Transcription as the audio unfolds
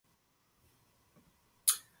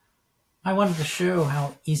I wanted to show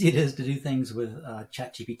how easy it is to do things with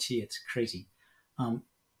Chat GPT. It's crazy. Um,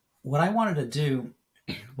 what I wanted to do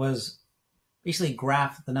was basically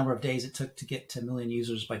graph the number of days it took to get to a million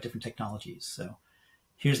users by different technologies. So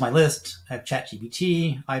here's my list. I have Chat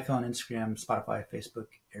GPT, iPhone, Instagram, Spotify, Facebook,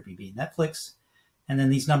 Airbnb, Netflix. And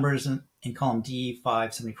then these numbers in column D,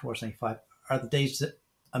 5, 74, 75, are the days to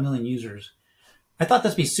a million users. I thought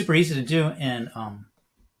this would be super easy to do in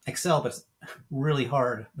Excel, but it's really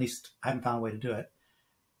hard. At least I haven't found a way to do it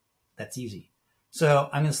that's easy. So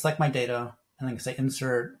I'm going to select my data and I'm going to say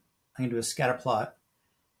insert. I'm going to do a scatter plot.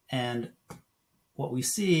 And what we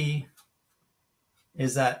see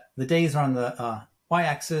is that the days are on the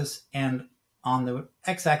y-axis, and on the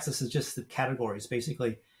x-axis is just the categories.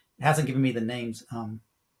 Basically, it hasn't given me the names.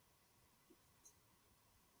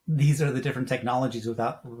 These are the different technologies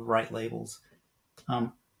without the right labels.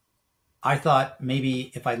 I thought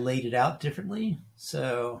maybe if I laid it out differently.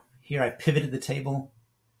 So here I pivoted the table,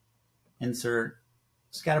 insert,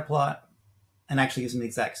 scatter plot, and actually gives me the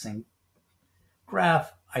exact same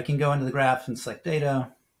graph. I can go into the graph and select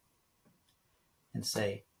data and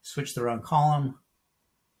say switch the wrong column.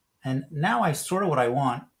 And now I sort of what I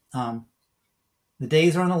want. The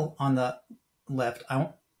days are on the left.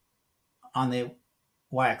 On the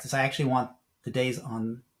y-axis. I actually want the days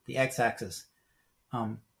on the x-axis.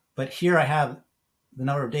 But here I have the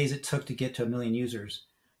number of days it took to get to a million users.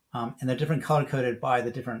 And they're different color coded by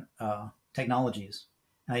the different technologies.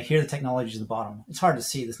 And I hear the technologies at the bottom. It's hard to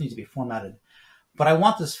see. This needs to be formatted. But I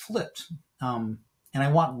want this flipped. And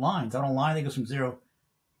I want lines. I want a line that goes from 0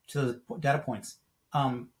 to the data points.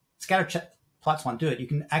 Scatter plots won't do it. You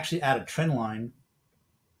can actually add a trend line.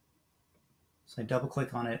 So I double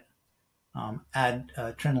click on it, add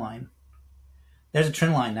a trend line. There's a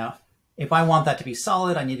trend line now. If I want that to be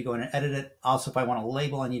solid, I need to go in and edit it. Also, if I want a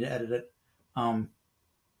label, I need to edit it.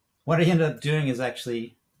 What I ended up doing is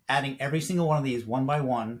actually adding every single one of these one by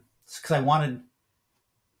one, because I wanted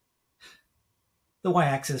the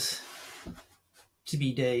y-axis to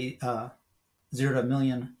be day 0 to a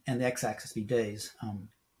million and the x-axis to be days.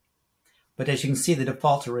 But as you can see, the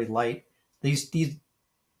defaults are really light. These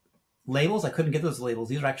labels, I couldn't get those labels.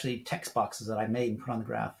 These are actually text boxes that I made and put on the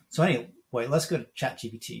graph. So anyway, let's go to Chat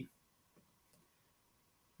GPT.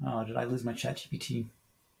 Oh, did I lose my Chat GPT?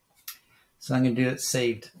 So I'm going to do it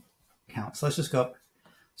saved count. So let's just go up.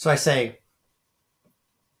 So I say,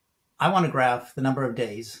 I want to graph the number of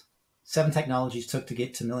days 7 technologies took to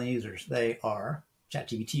get to a million users. They are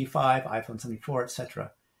ChatGPT 5, iPhone 74,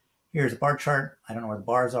 etc. Here's a bar chart. I don't know where the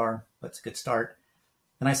bars are, but it's a good start.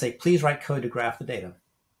 Then I say, please write code to graph the data.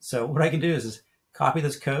 So what I can do is copy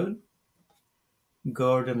this code,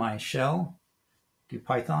 go over to my shell, do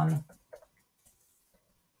Python,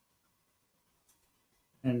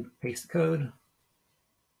 and paste the code.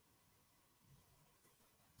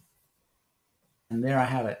 And there I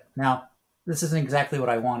have it. Now, this isn't exactly what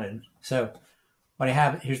I wanted. So what I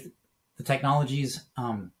have, here's the technologies.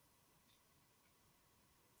 And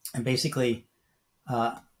basically,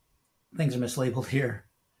 things are mislabeled here.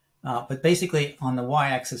 But basically, on the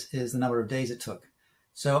y-axis is the number of days it took.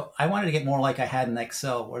 So I wanted to get more like I had in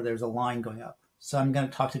Excel, where there's a line going up. So I'm going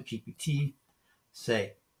to talk to GPT,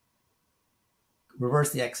 say,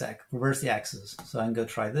 reverse the axis. So I can go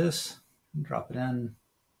try this, drop it in.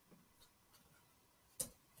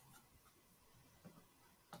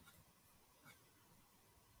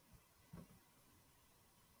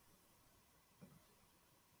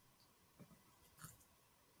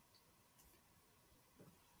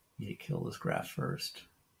 Need to kill this graph first.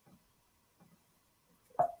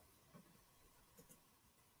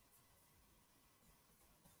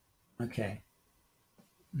 Okay.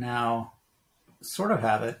 Now, sort of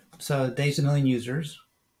have it. So days to a million users.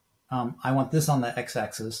 I want this on the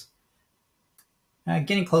x-axis.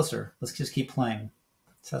 Getting closer. Let's just keep playing.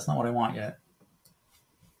 So that's not what I want yet.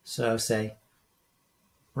 So say,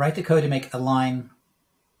 write the code to make a line,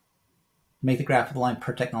 make the graph of the line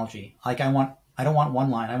per technology. Like I don't want one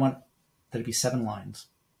line. I want there to be 7 lines.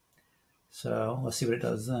 So let's see what it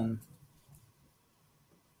does then.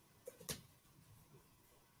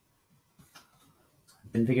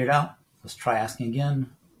 Been figured out. Let's try asking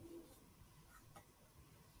again.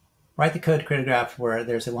 Write the code to create a graph where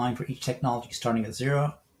there's a line for each technology starting at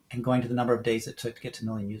 0 and going to the number of days it took to get to a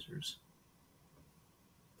million users.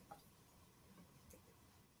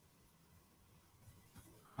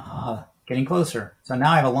 Getting closer. So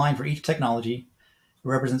now I have a line for each technology. It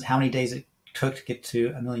represents how many days it took to get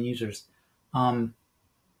to a million users. I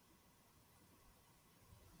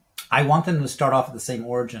want them to start off at the same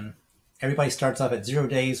origin. Everybody starts off at 0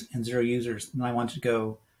 days and 0 users. And I want to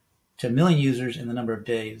go to a million users in the number of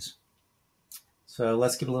days. So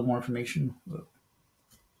let's give a little more information.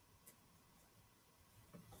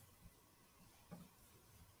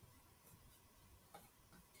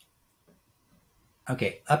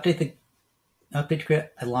 Okay, update to create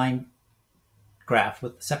a line graph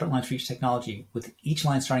with separate lines for each technology, with each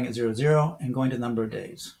line starting at 0, 0 and going to the number of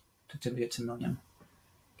days to get to million.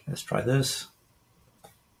 Okay, let's try this.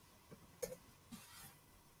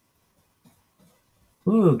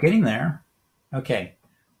 Ooh, getting there. Okay,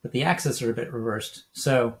 but the axes are a bit reversed.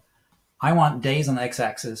 So I want days on the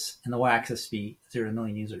x-axis and the y-axis to be 0 to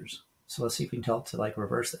million users. So let's see if we can tell it to like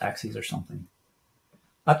reverse the axes or something.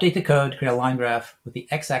 Update the code to create a line graph with the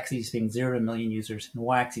x-axis being 0 to a million users and the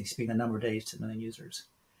y-axis being the number of days to a million users.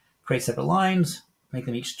 Create separate lines, make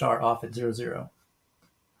them each start off at 0, 0.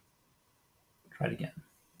 Try it again.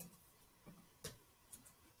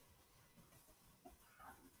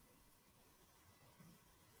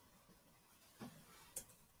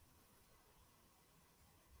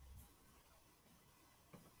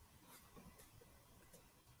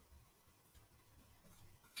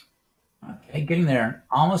 Okay, getting there.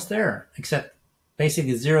 Almost there, except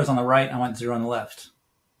basically 0's on the right, I want 0 on the left.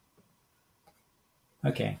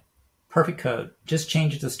 Okay, perfect code. Just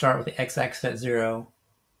change it to start with the x-axis at 0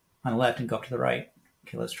 on the left and go up to the right.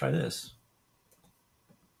 Okay, let's try this.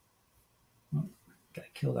 Oh, gotta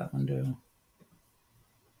kill that window.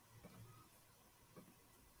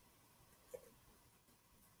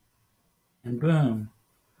 And boom,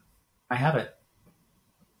 I have it.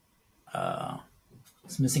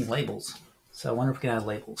 It's missing labels. So I wonder if we can add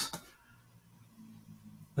labels.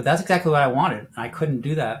 But that's exactly what I wanted. I couldn't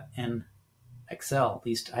do that in Excel. At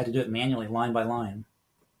least I had to do it manually, line by line.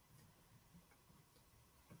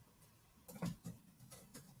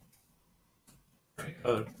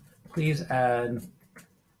 Code. Please add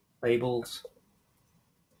labels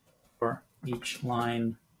for each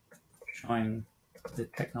line showing the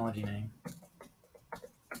technology name.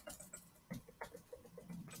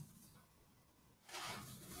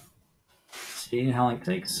 See how long it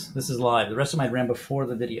takes? This is live. The rest of mine ran before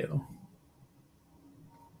the video.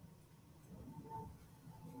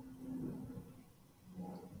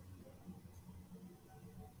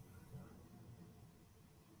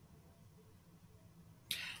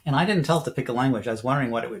 And I didn't tell it to pick a language. I was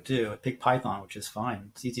wondering what it would do. It picked Python, which is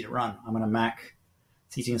fine. It's easy to run. I'm on a Mac.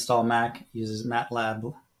 It's easy to install Mac. It uses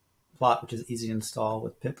MATLAB plot, which is easy to install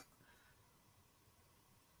with pip.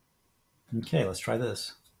 Okay, let's try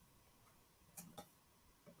this.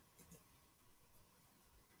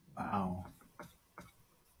 Wow.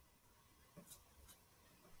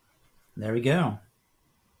 There we go.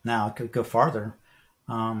 Now I could go farther.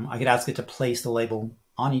 I could ask it to place the label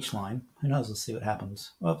on each line. Who knows? Let's see what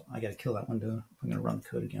happens. Oh, I got to kill that window. I'm going to run the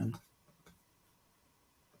code again.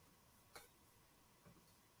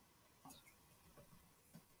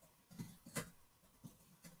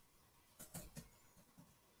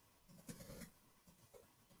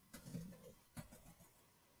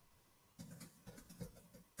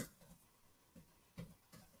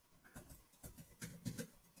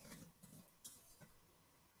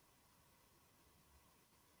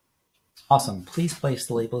 Awesome. Please place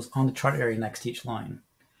the labels on the chart area next to each line.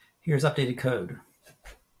 Here's updated code.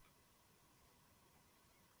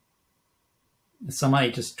 Somebody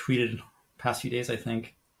just tweeted past few days, I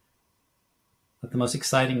think, that the most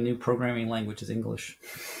exciting new programming language is English.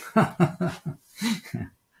 Like,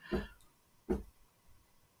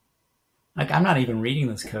 I'm not even reading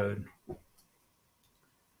this code.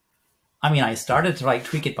 I mean, I started to like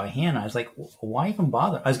tweak it by hand. I was like, why even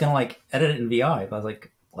bother? I was going to like edit it in VI, but I was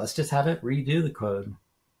like, let's just have it redo the code.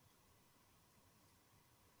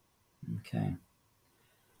 Okay.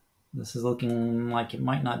 This is looking like it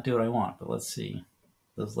might not do what I want, but let's see.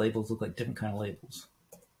 Those labels look like different kind of labels.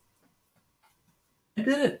 It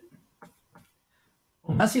did it.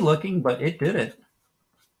 Messy looking, but it did it.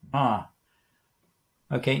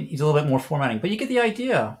 Okay, needs a little bit more formatting, but you get the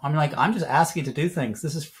idea. I'm like, I'm just asking it to do things.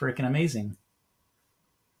 This is freaking amazing.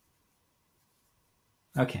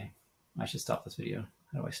 Okay, I should stop this video.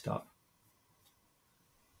 How do I stop?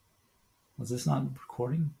 Was this not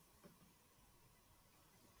recording?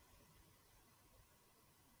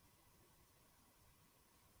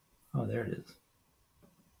 Oh, there it is.